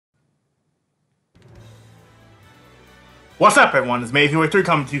What's up, everyone? It's Mayview3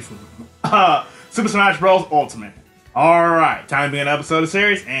 coming to you from Super Smash Bros. Ultimate. Alright, time to begin an episode of the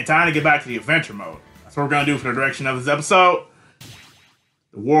series, and time to get back to the adventure mode. That's what we're going to do for the direction of this episode.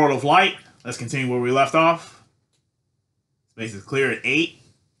 The World of Light. Let's continue where we left off. Space is clear at 8.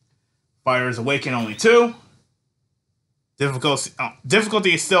 Fire is awakened only 2.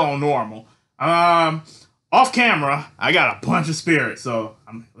 Difficulty is still on normal. Off camera, I got a bunch of spirits, so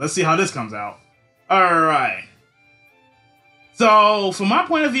let's see how this comes out. Alright. So, from my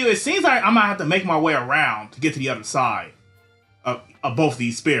point of view, it seems like I might have to make my way around to get to the other side of both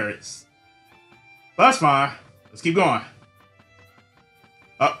these spirits. But that's fine. Let's keep going.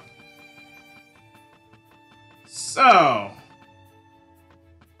 Up. So,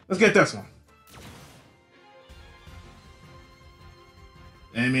 let's get this one.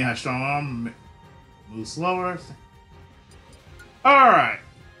 Enemy has strong arm. Move slower. Alright.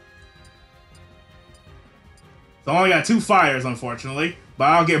 So I only got 2 fires, unfortunately. But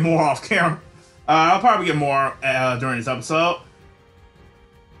I'll get more off camera. I'll probably get more during this episode.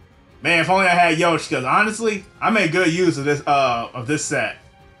 Man, if only I had Yoshi, because honestly, I made good use of this set.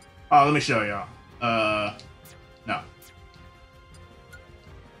 Oh, let me show y'all. No.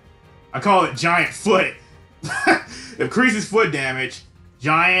 I call it Giant Foot. Increases foot damage.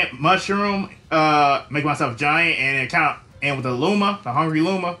 Giant Mushroom. Make myself giant, and with the Luma, the Hungry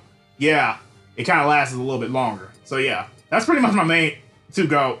Luma, yeah, it kind of lasts a little bit longer. So yeah, that's pretty much my main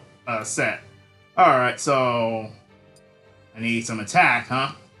to-go set. Alright, so I need some attack,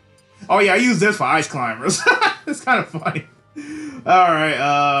 huh? Oh yeah, I use this for ice climbers. It's kind of funny.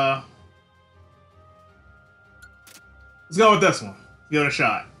 Alright, let's go with this one. Give it a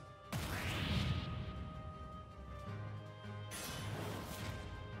shot.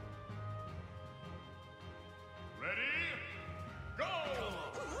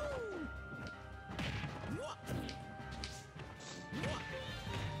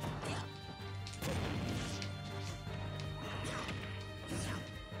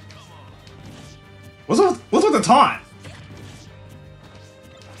 What's with the taunt?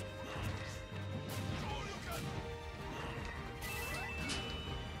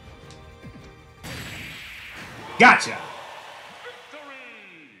 Gotcha.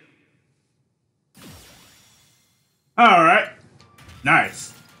 All right.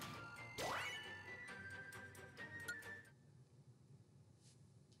 Nice.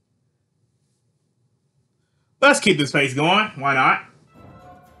 Let's keep this pace going. Why not?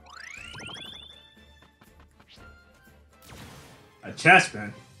 A chest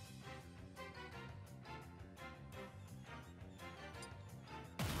pin.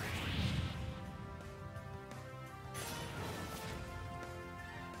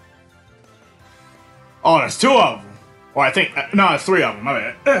 Oh, there's 2 of them. Or I think, no, there's 3 of them. My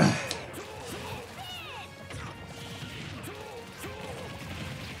bad. Ugh.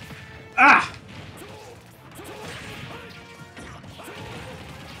 Ah!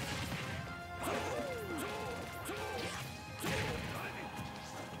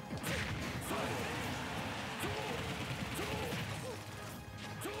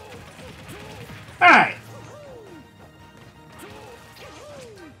 Hey!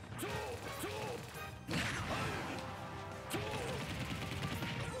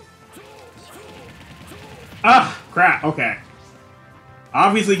 Ah, crap, okay.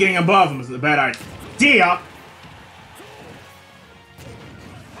 Obviously getting above him is a bad idea.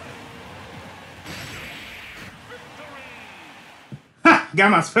 Ha! Got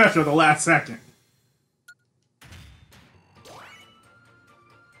my special at the last second.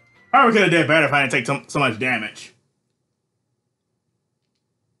 Probably could have did better if I didn't take so much damage.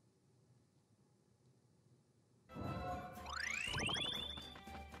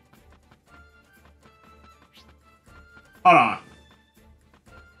 Hold on.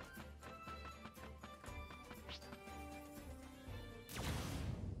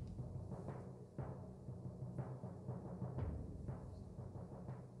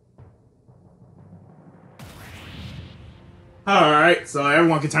 Alright, so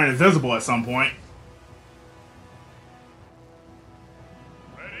everyone can turn invisible at some point.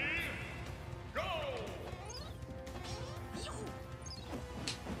 Ready? Go!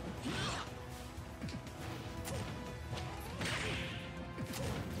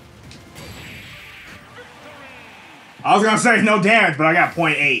 I was gonna say no damage, but I got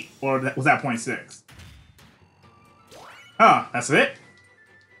 0.8. Or was that 0.6? Huh, that's it?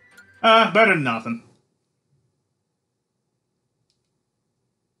 Better than nothing.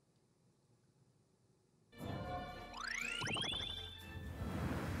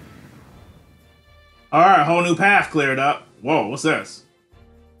 Alright, whole new path cleared up. Whoa, what's this?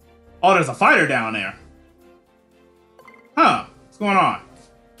 Oh, there's a fighter down there. Huh? What's going on?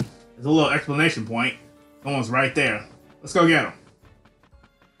 There's a little explanation point. Someone's right there. Let's go get him.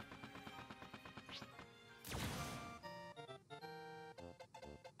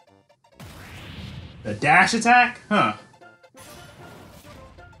 The dash attack? Huh.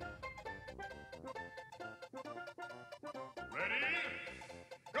 Ready?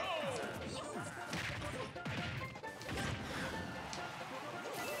 Go!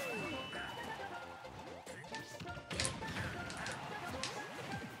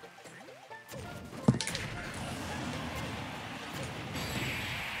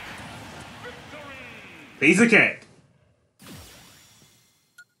 Piece of cake.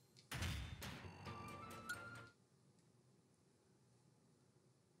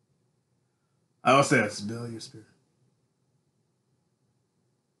 Oh, what's this? Build your spirit.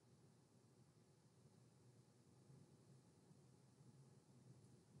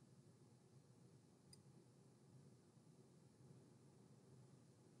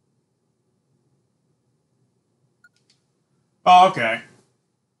 Oh, okay.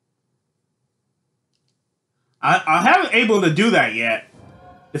 I haven't able to do that yet.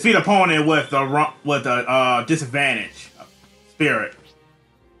 Defeat opponent with a disadvantage spirit.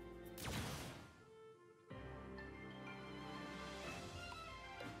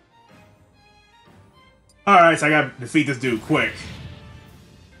 All right, so I gotta defeat this dude quick.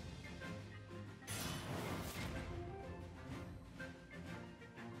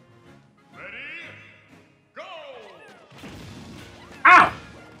 Ready? Go! Ow!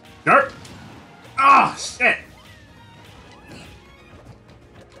 Dirt! Oh shit!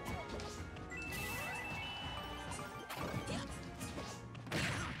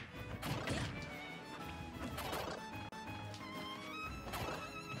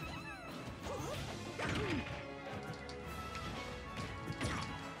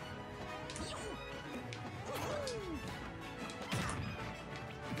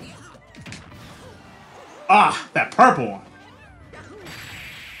 Ah, that purple one.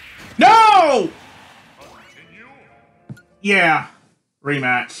 No! Continue. Yeah,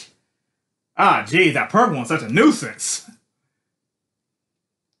 rematch. Ah, geez, that purple one's such a nuisance.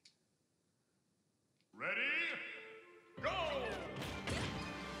 Ready? Go!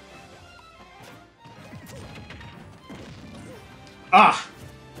 Ah.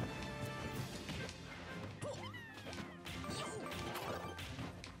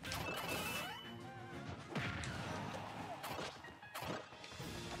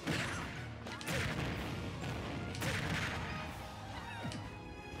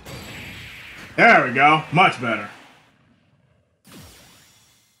 There we go. Much better.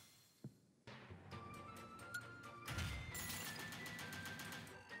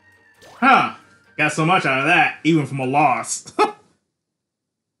 Huh. Got so much out of that, even from a loss.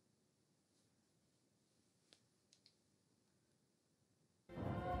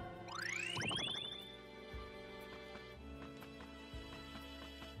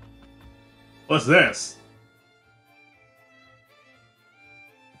 What's this?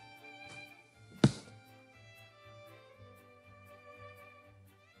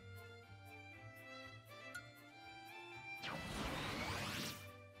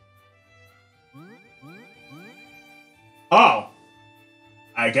 Oh.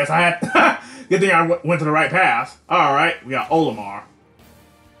 I guess I had... Good thing I went to the right path. Alright, we got Olimar.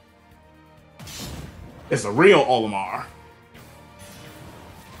 It's the real Olimar.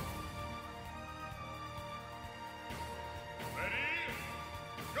 Ready?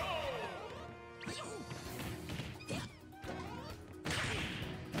 Go!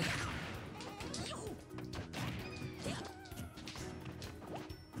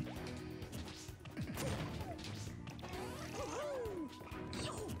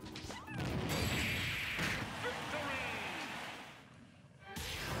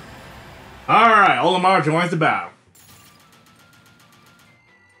 Alright, Olimar joins the battle.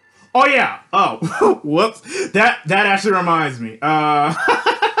 Oh yeah. Oh, whoops. That actually reminds me.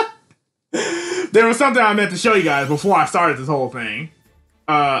 There was something I meant to show you guys before I started this whole thing.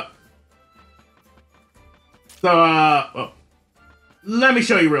 Well, let me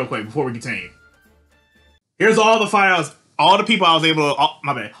show you real quick before we continue. Here's all the fighters, all the people I was able to, oh,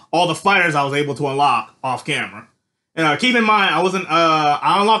 my bad, all the fighters I was able to unlock off camera. And keep in mind,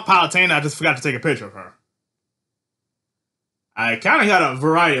 I unlocked Palutena, I just forgot to take a picture of her. I kind of got a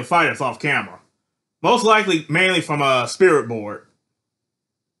variety of fighters off camera. Most likely, mainly from a Spirit Board.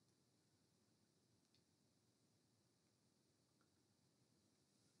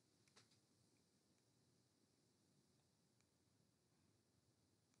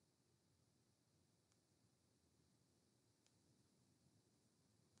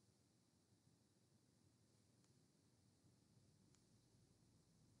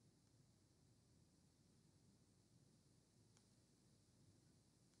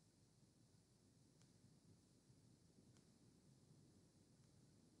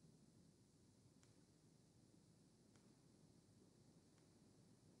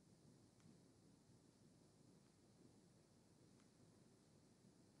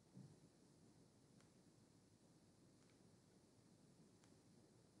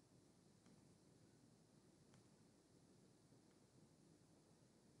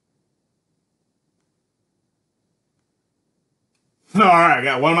 Alright, I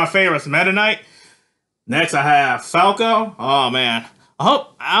got one of my favorites, Meta Knight. Next, I have Falco. Oh, man.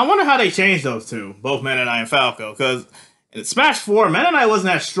 I wonder how they changed those two, both Meta Knight and Falco, because in Smash 4, Meta Knight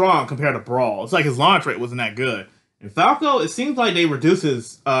wasn't that strong compared to Brawl. It's like his launch rate wasn't that good. In Falco, it seems like they reduced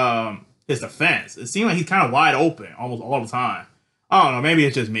his defense. It seemed like he's kind of wide open almost all the time. I don't know, maybe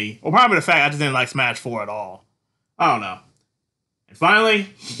it's just me. Or probably the fact I just didn't like Smash 4 at all. I don't know. And finally,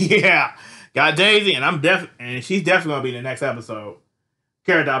 yeah, got Daisy, and she's definitely gonna be in the next episode.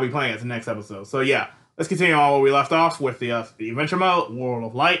 Character I'll be playing as the next episode. So yeah, let's continue on where we left off with the adventure mode, World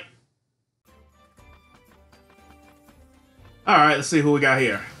of Light. All right, let's see who we got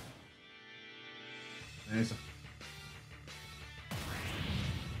here.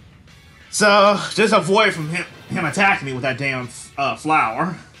 So just avoid from him attacking me with that damn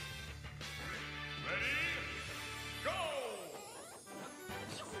flower.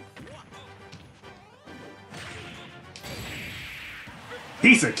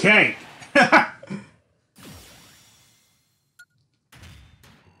 Piece of cake.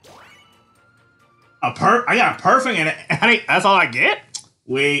 I got a perfect and that's all I get?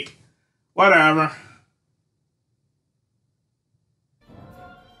 Weak. Whatever.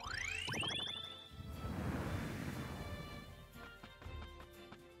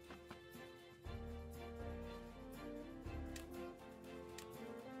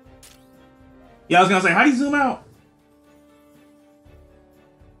 Yeah, I was gonna say, how do you zoom out?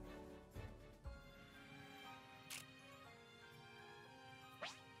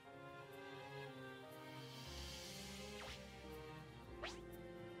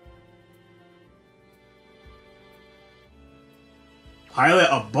 Pilot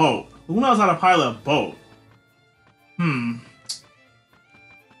a boat. Who knows how to pilot a boat?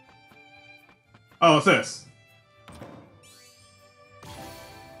 Oh, it's this.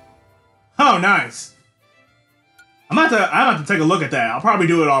 Oh, nice. I'm about to take a look at that. I'll probably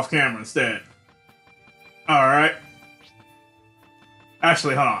do it off camera instead. Alright.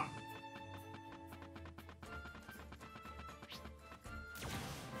 Actually, hold on.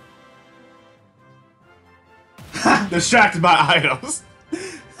 Distracted by items.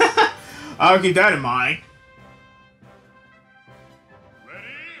 I'll keep that in mind. Ready?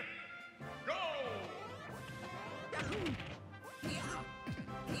 Go!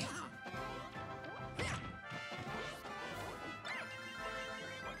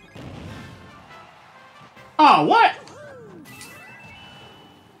 Oh, what?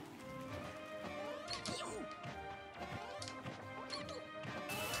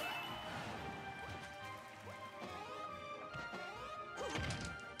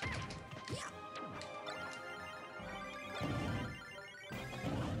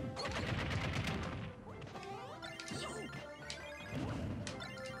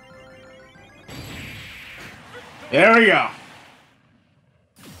 There we go.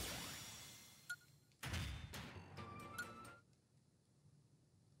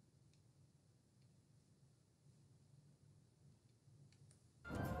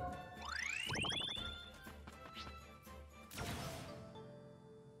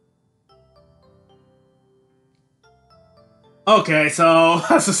 Okay, so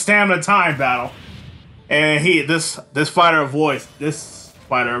that's a stamina time battle, and this fighter of voice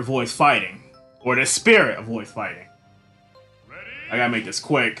fighting, or this spirit of voice fighting. Ready? I gotta make this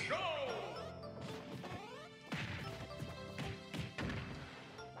quick. Go!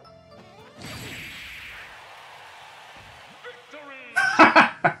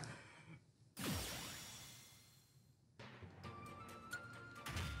 Victory!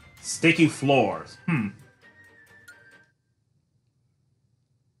 Sticky floors.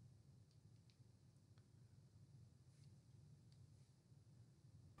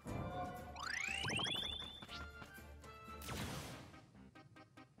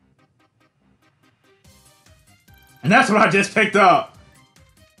 And that's what I just picked up.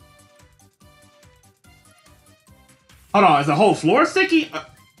 Hold on, is the whole floor sticky?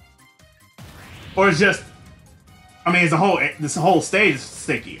 Or is just... I mean, this whole stage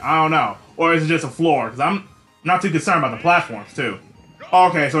sticky? I don't know. Or is it just a floor? Because I'm not too concerned about the platforms, too.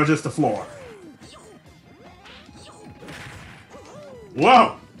 Okay, so it's just the floor.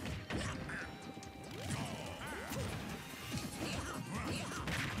 Whoa!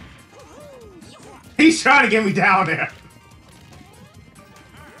 He's trying to get me down there.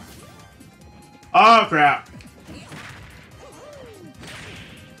 Oh, crap.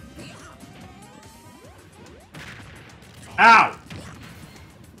 Ow!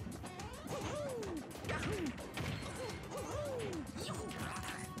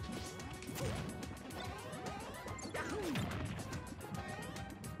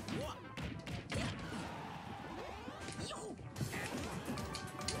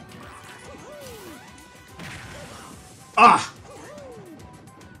 Ah!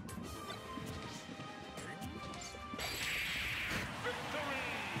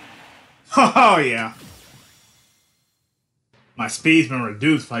 Oh yeah. My speed's been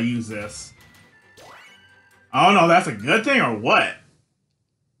reduced if I use this. I don't know if that's a good thing or what.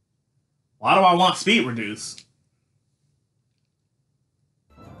 Why do I want speed reduced?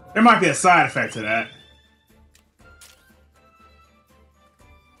 There might be a side effect to that.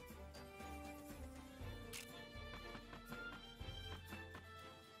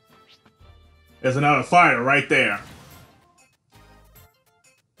 There's another fighter right there.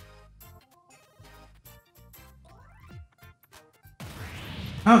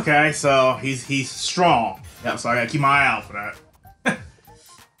 Okay, so he's strong. Yep, so I gotta keep my eye out for that.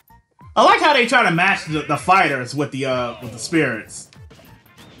 I like how they try to match the fighters with the spirits.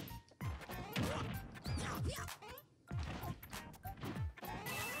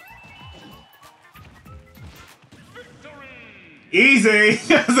 Easy!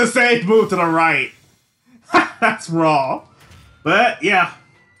 It's the same move to the right. That's raw. But, yeah.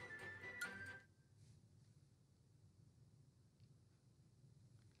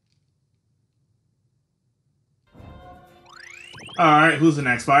 Alright, who's the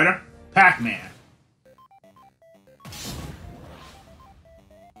next fighter? Pac-Man.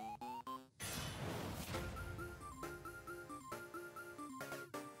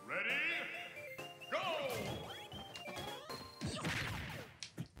 Ready? Go!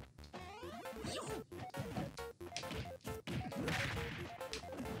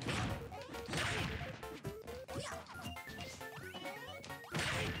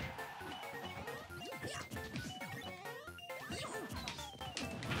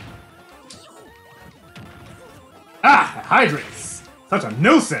 Ah, hydrates! Such a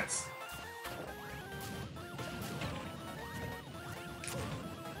nuisance!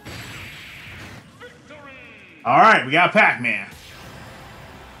 Alright, we got Pac-Man.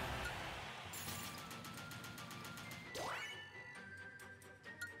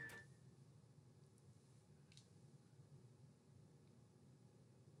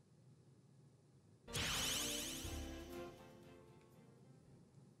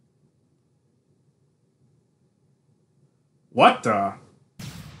 What the?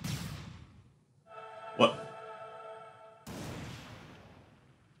 What?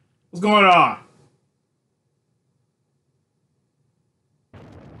 What's going on?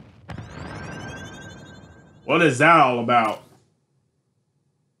 What is that all about?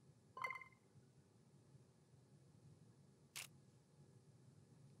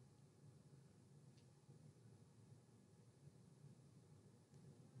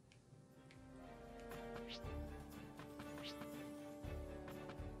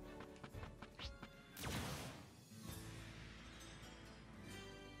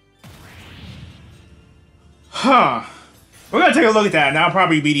 Huh. We're gonna take a look at that, and that'll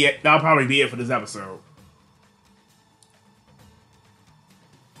probably be it for this episode.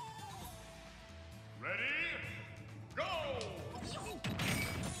 Ready? Go!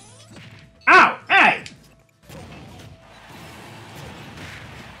 Ow! Hey!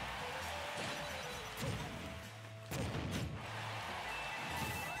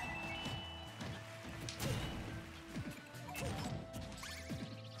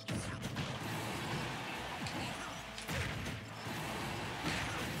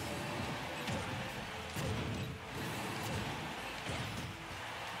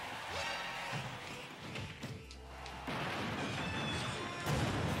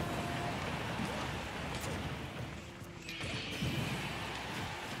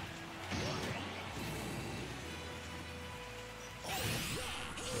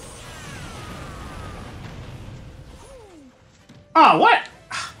 Oh, what?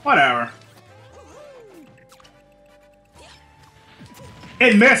 Whatever.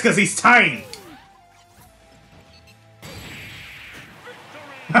 It missed because he's tiny.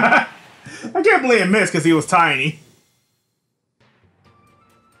 I can't believe it missed because he was tiny.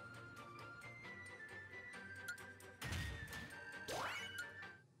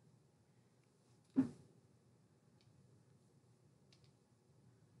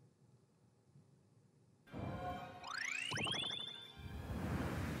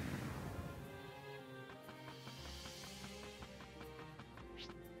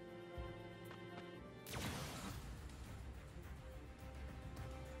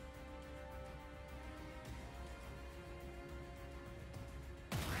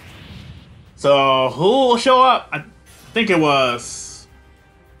 So, who will show up? I think it was...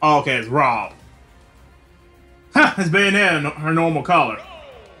 Oh, okay, it's Rob. Ha! It's Bayonetta in her normal color.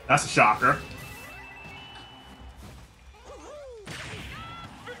 That's a shocker.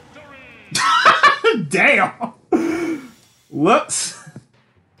 Damn! Whoops.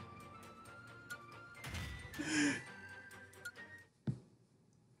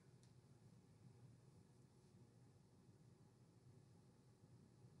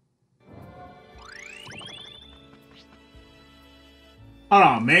 Hold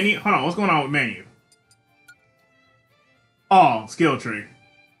on, menu? Hold on, what's going on with menu? Oh, skill tree.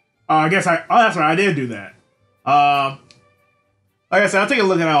 I guess I... Oh, that's right, I did do that. Like I said, I'll take a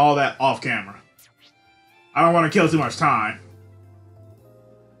look at all that off camera. I don't want to kill too much time.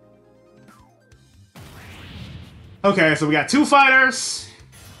 Okay, so we got 2 fighters.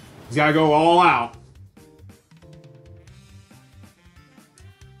 He's gotta go all out.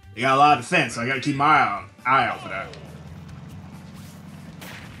 They got a lot of defense, so I gotta keep my eye out for that.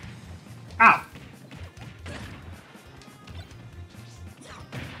 Ow!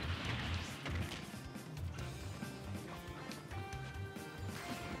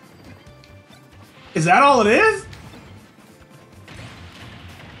 Is that all it is?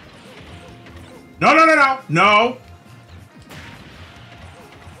 No, no, no, no! No!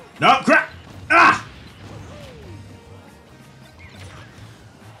 No, crap! Ah!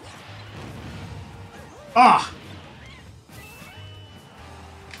 Ah!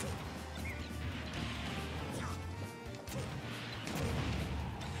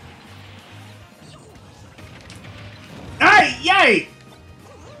 Hey! Yay!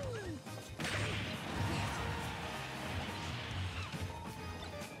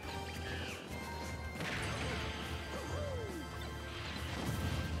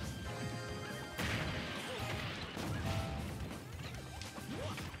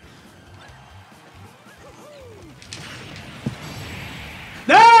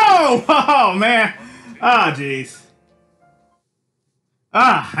 No! Oh, man. Ah, jeez.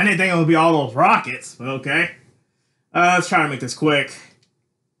 Ah, I didn't think it would be all those rockets, but okay. Let's try to make this quick.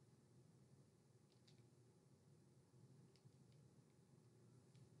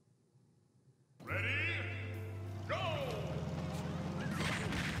 Ready? Go!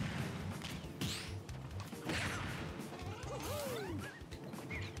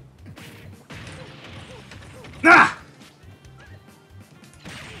 Ah!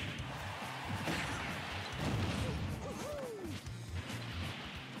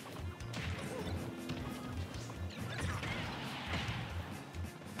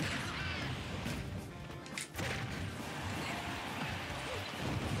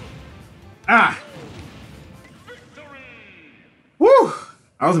 Ah! Victory! Woo!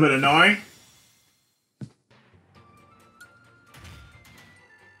 That was a bit annoying.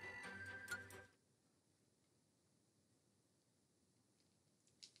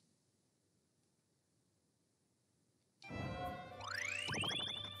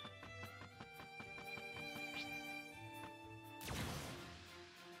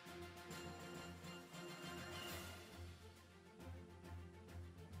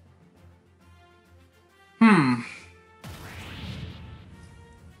 Hmm.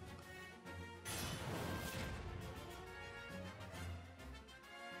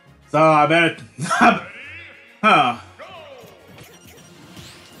 So I better... huh. Go!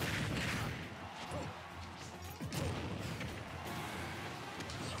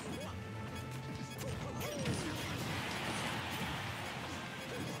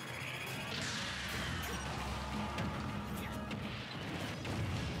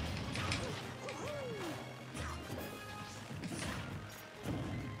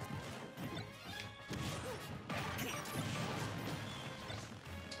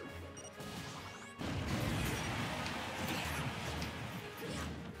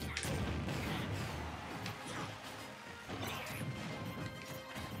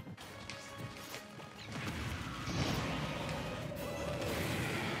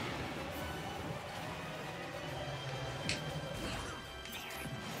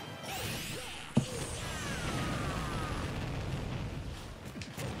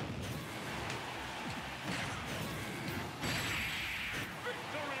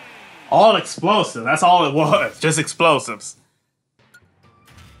 All explosive. That's all it was. Just explosives.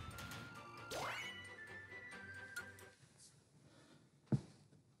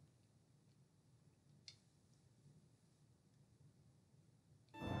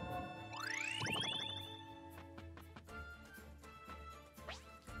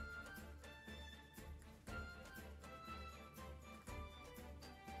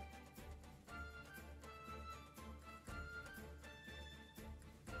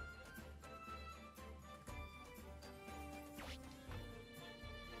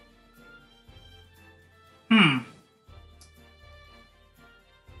 Hmm.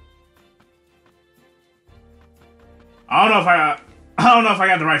 I don't know if I don't know if I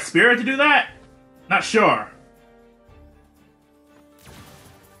got the right spirit to do that. Not sure.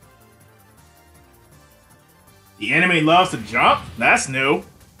 The enemy loves to jump? That's new.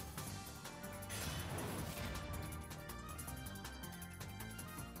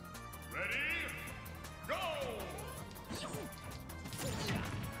 Ready? Go!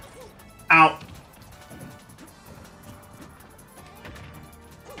 Out.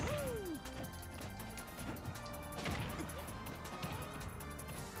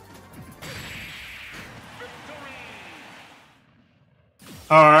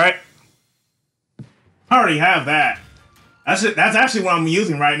 Alright. I already have that. That's actually what I'm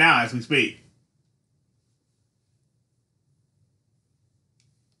using right now as we speak.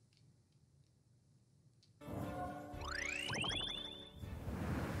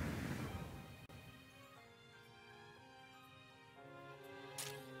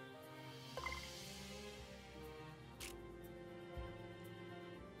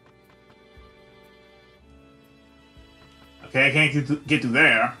 Okay, I can't get through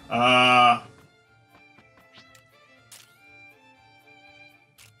there.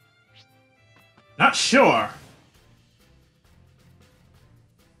 Not sure.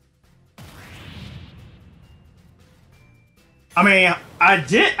 I mean, I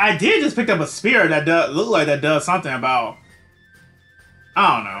did just pick up a spear that does something about.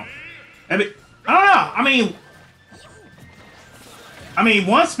 I don't know. I don't know. I mean,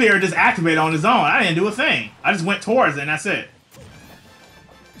 one spear just activated on his own. I didn't do a thing. I just went towards it, and that's it.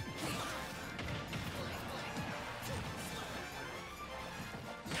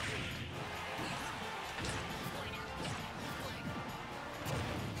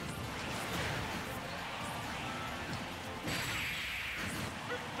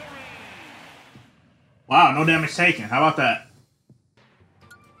 Wow, no damage taken. How about that?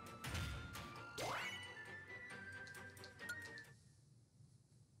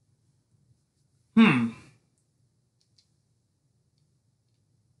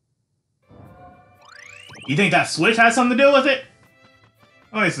 You think that switch has something to do with it?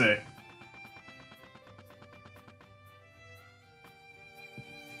 Let me see.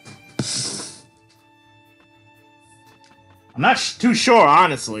 I'm not too sure,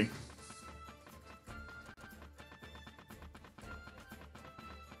 honestly.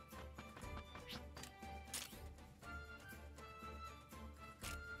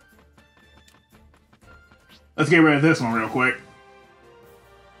 Let's get rid of this one real quick.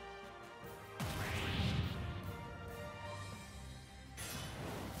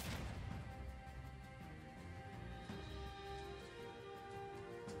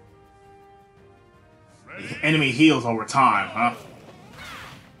 The enemy heals over time, huh?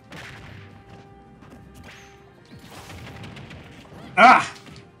 Ah!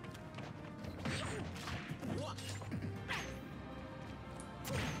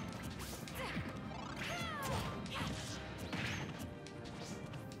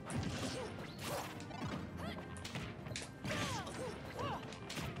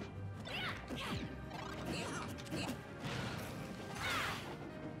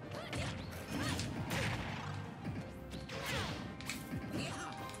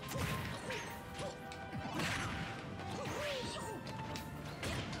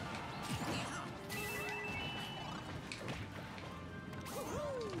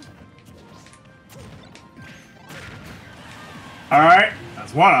 Alright,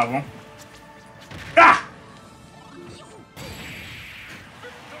 that's one of them. Ah!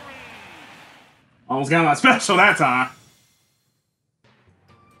 Almost got my special that time.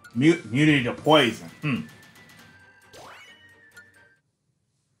 Immunity to poison.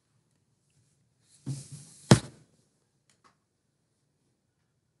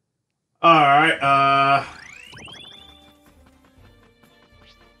 Alright,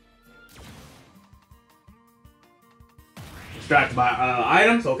 distracted by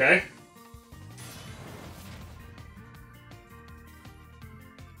items, okay.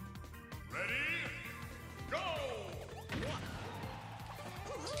 Ready? Go!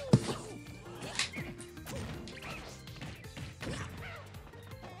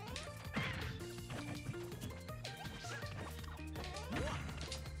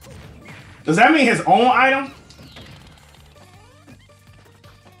 Does that mean his own item?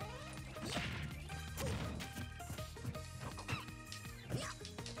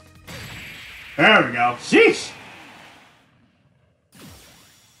 There we go. Sheesh!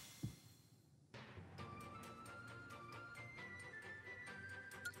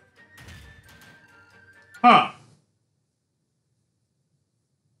 Huh.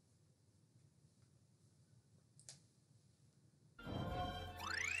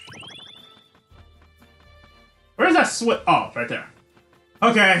 Where's that switch? Oh, right there.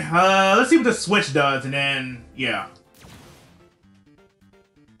 Okay, let's see what the switch does, and then, yeah.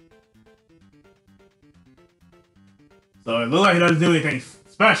 So it looks like he doesn't do anything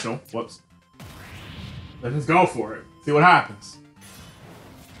special. Whoops. Let's just go for it. See what happens.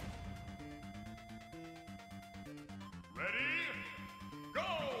 Ready? Go!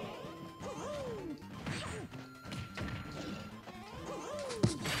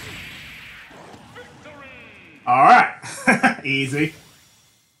 Victory! Alright. Easy.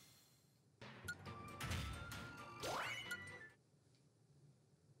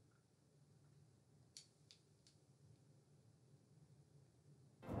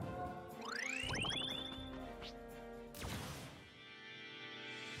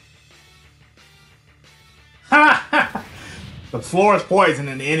 The floor is poison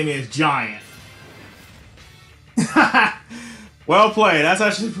and the enemy is giant. Well played. That's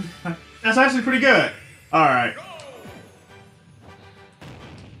actually pretty good. All right.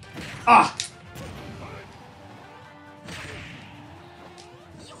 Ah.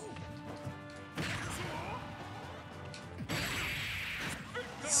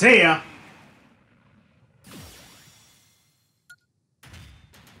 See ya.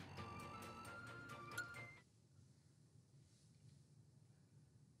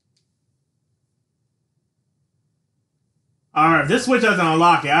 Alright, if this switch doesn't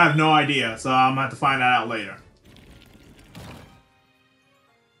unlock it, I have no idea, so I'm gonna have to find that out later.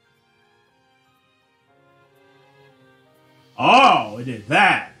 Oh, it did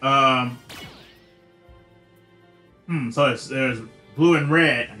that. So there's blue and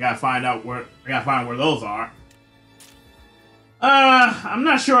red. I gotta find where those are. I'm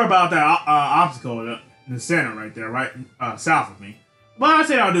not sure about that obstacle in the center right there, right south of me. But I'll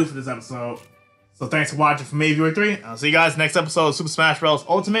say that'll do for this episode. So thanks for watching from me, Viewer 3. I'll see you guys next episode of Super Smash Bros.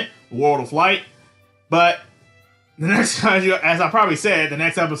 Ultimate World of Light. But the next time, as I probably said, the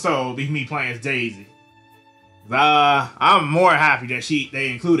next episode will be me playing as Daisy. I'm more happy that they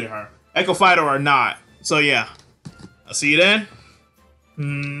included her, Echo Fighter or not. So yeah, I'll see you then.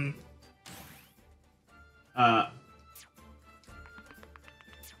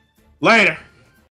 Later.